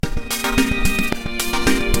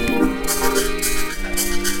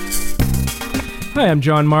Hi, I'm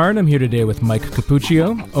John Martin. I'm here today with Mike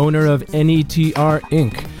Capuccio, owner of N.E.T.R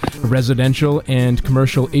Inc., a residential and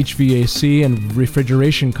commercial HVAC and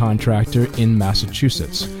refrigeration contractor in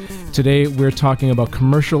Massachusetts. Today, we're talking about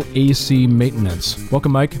commercial AC maintenance.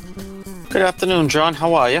 Welcome, Mike. Good afternoon, John.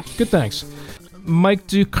 How are you? Good, thanks. Mike,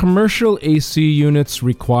 do commercial AC units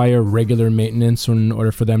require regular maintenance in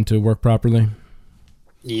order for them to work properly?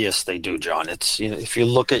 Yes, they do, John. If you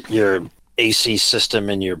look at your AC system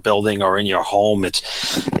in your building or in your home,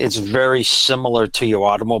 it's very similar to your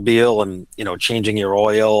automobile, and changing your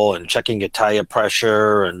oil and checking your tire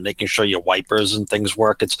pressure and making sure your wipers and things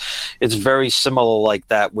work. It's very similar like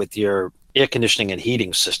that with your air conditioning and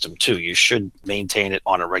heating system too. You should maintain it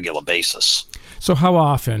on a regular basis. So how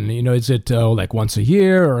often? Is it like once a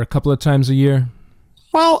year or a couple of times a year?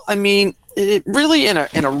 Well, it really in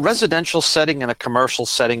a residential setting and a commercial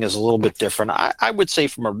setting is a little bit different. I would say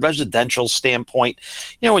from a residential standpoint,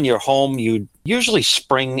 in your home, you usually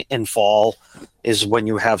spring and fall is when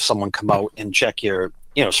you have someone come out and check your,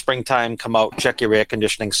 springtime, come out, check your air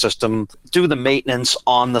conditioning system, do the maintenance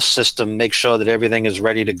on the system, make sure that everything is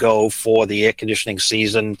ready to go for the air conditioning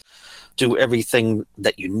season, do everything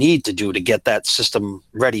that you need to do to get that system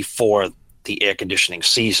ready for the air conditioning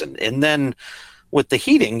season. And then with the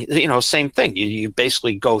heating, same thing. You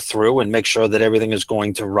basically go through and make sure that everything is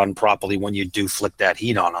going to run properly when you do flick that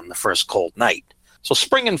heat on the first cold night. So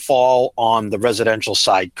spring and fall on the residential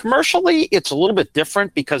side. Commercially, it's a little bit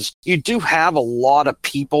different because you do have a lot of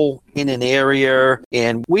people in an area,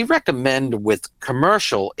 and we recommend with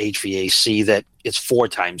commercial HVAC that it's 4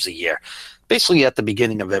 times a year, basically at the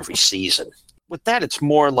beginning of every season. With that, it's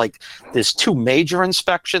more like there's 2 major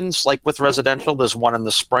inspections. Like with residential, there's one in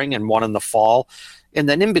the spring and one in the fall. And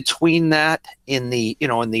then in between that, in the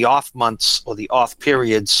off months or the off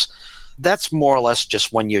periods, that's more or less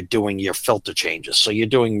just when you're doing your filter changes. So you're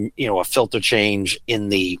doing, a filter change in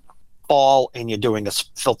the fall and you're doing a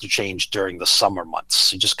filter change during the summer months.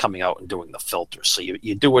 So just coming out and doing the filters. So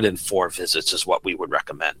you do it in 4 visits is what we would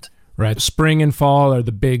recommend. Right. Spring and fall are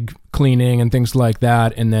the big cleaning and things like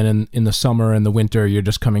that. And then in the summer and the winter, you're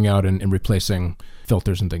just coming out and replacing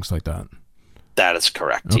filters and things like that. That is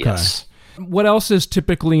correct, okay. Yes. What else is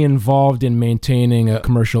typically involved in maintaining a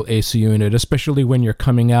commercial AC unit, especially when you're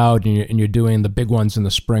coming out and you're doing the big ones in the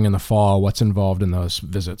spring and the fall? What's involved in those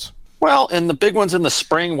visits? Well, in the big ones in the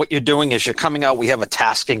spring, what you're doing is you're coming out. We have a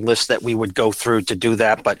tasking list that we would go through to do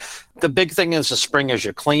that. But the big thing is the spring is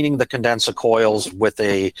you're cleaning the condenser coils with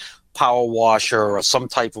a power washer or some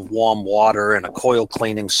type of warm water and a coil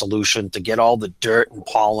cleaning solution to get all the dirt and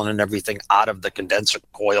pollen and everything out of the condenser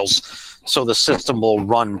coils so the system will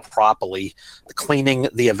run properly. Cleaning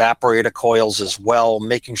the evaporator coils as well,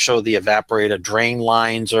 making sure the evaporator drain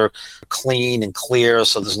lines are clean and clear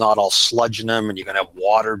so there's not all sludge in them and you're going to have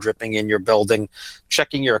water dripping in your building.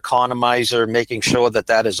 Checking your economizer, making sure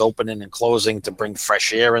that is opening and closing to bring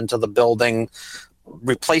fresh air into the building.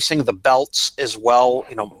 Replacing the belts as well.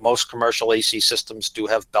 Most commercial AC systems do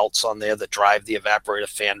have belts on there that drive the evaporator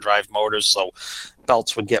fan drive motors. So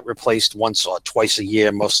belts would get replaced once or twice a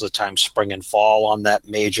year, most of the time spring and fall on that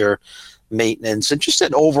major maintenance. And just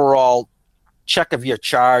an overall check of your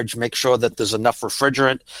charge, make sure that there's enough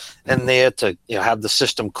refrigerant in there to have the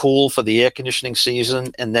system cool for the air conditioning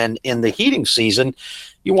season. And then in the heating season,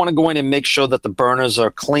 you want to go in and make sure that the burners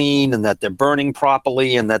are clean and that they're burning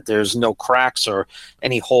properly and that there's no cracks or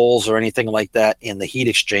any holes or anything like that in the heat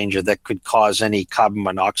exchanger that could cause any carbon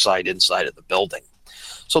monoxide inside of the building.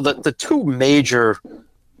 So the 2 major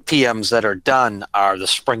PMs that are done are the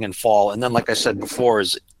spring and fall. And then, like I said before,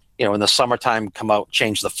 is in the summertime, come out,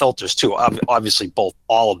 change the filters too. Obviously,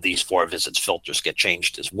 all of these 4 visits, filters get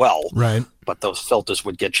changed as well. Right. But those filters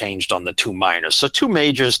would get changed on the 2 minors. So 2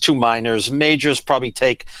 majors, 2 minors. Majors probably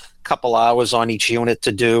take a couple hours on each unit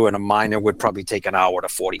to do, and a minor would probably take an hour to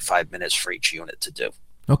 45 minutes for each unit to do.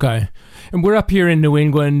 Okay. And we're up here in New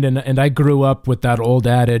England, and I grew up with that old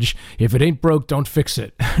adage, if it ain't broke, don't fix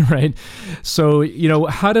it, right? So,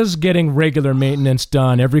 how does getting regular maintenance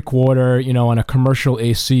done every quarter, on a commercial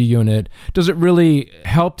AC unit, does it really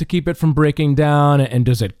help to keep it from breaking down, and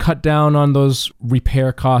does it cut down on those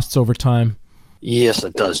repair costs over time? Yes,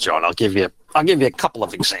 it does, John. I'll give you a couple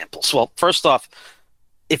of examples. Well, first off,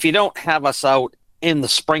 if you don't have us out in the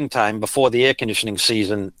springtime before the air conditioning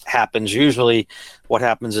season happens, usually what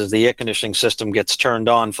happens is the air conditioning system gets turned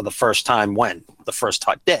on for the first time when? The first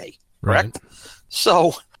hot day, correct? Right.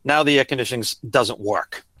 So now the air conditioning doesn't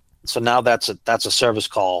work. So now that's a service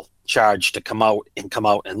call charge to come out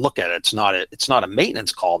and look at it. It's not a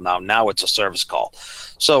maintenance call now. Now it's a service call.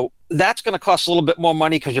 So that's going to cost a little bit more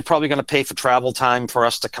money because you're probably going to pay for travel time for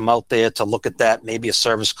us to come out there to look at that, maybe a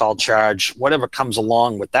service call charge, whatever comes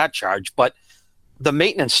along with that charge. But the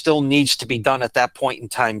maintenance still needs to be done at that point in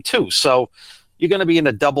time too. So you're going to be in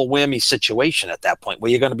a double whammy situation at that point where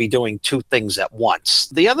you're going to be doing two things at once.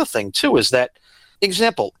 The other thing too is that,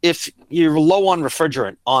 example, if you're low on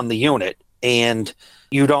refrigerant on the unit and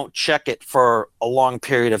you don't check it for a long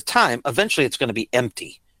period of time, eventually it's going to be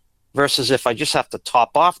empty. Versus if I just have to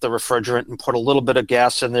top off the refrigerant and put a little bit of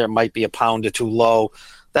gas in there, it might be a pound or two low.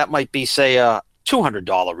 That might be, say, a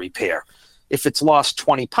 $200 repair. If it's lost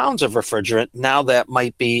 20 pounds of refrigerant, now that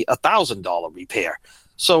might be a $1,000 repair.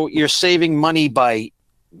 So you're saving money by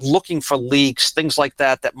looking for leaks, things like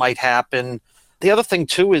that might happen. The other thing,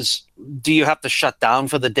 too, is do you have to shut down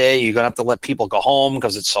for the day? You're going to have to let people go home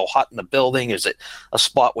because it's so hot in the building? Is it a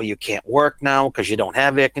spot where you can't work now because you don't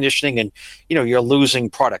have air conditioning and, you're losing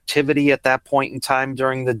productivity at that point in time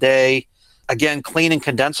during the day? Again, cleaning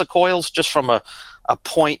condenser coils just from a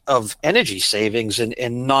point of energy savings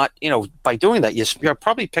and not, by doing that, you're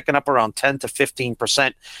probably picking up around 10 to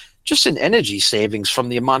 15% just in energy savings from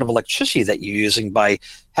the amount of electricity that you're using by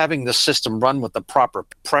having the system run with the proper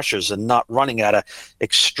pressures and not running at a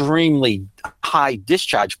extremely high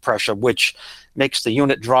discharge pressure, which makes the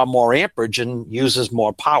unit draw more amperage and uses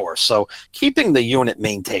more power. So keeping the unit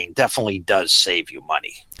maintained definitely does save you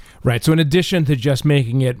money. Right. So in addition to just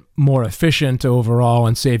making it more efficient overall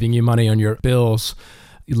and saving you money on your bills,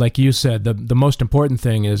 like you said, the most important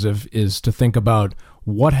thing is to think about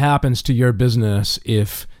what happens to your business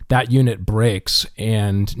if that unit breaks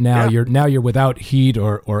and now you're without heat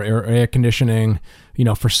or air conditioning,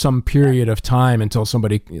 for some period of time until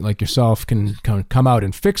somebody like yourself can come out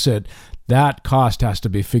and fix it. That cost has to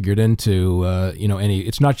be figured into,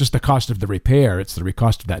 it's not just the cost of the repair, it's the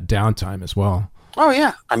cost of that downtime as well. Oh,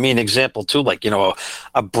 yeah. I mean, example, too, like,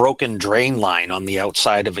 a broken drain line on the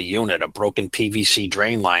outside of a unit, a broken PVC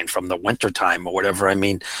drain line from the wintertime or whatever. I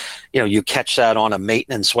mean, you catch that on a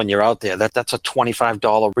maintenance when you're out there. That's a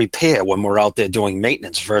 $25 repair when we're out there doing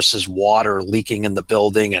maintenance versus water leaking in the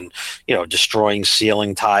building and, destroying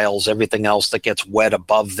ceiling tiles, everything else that gets wet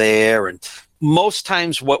above there. And most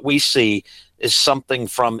times what we see is something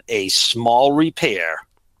from a small repair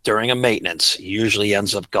during a maintenance usually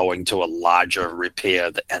ends up going to a larger repair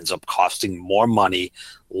that ends up costing more money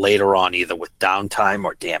later on, either with downtime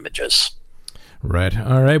or damages. Right.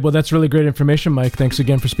 All right. Well, that's really great information, Mike. Thanks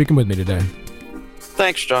again for speaking with me today.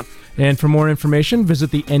 Thanks, John. And for more information, visit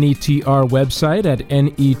the N.E.T.R website at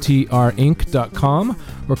netinc.com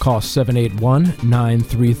or call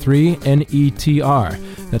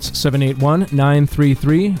 781-933-NETR. That's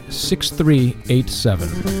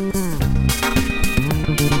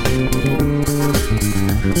 781-933-6387.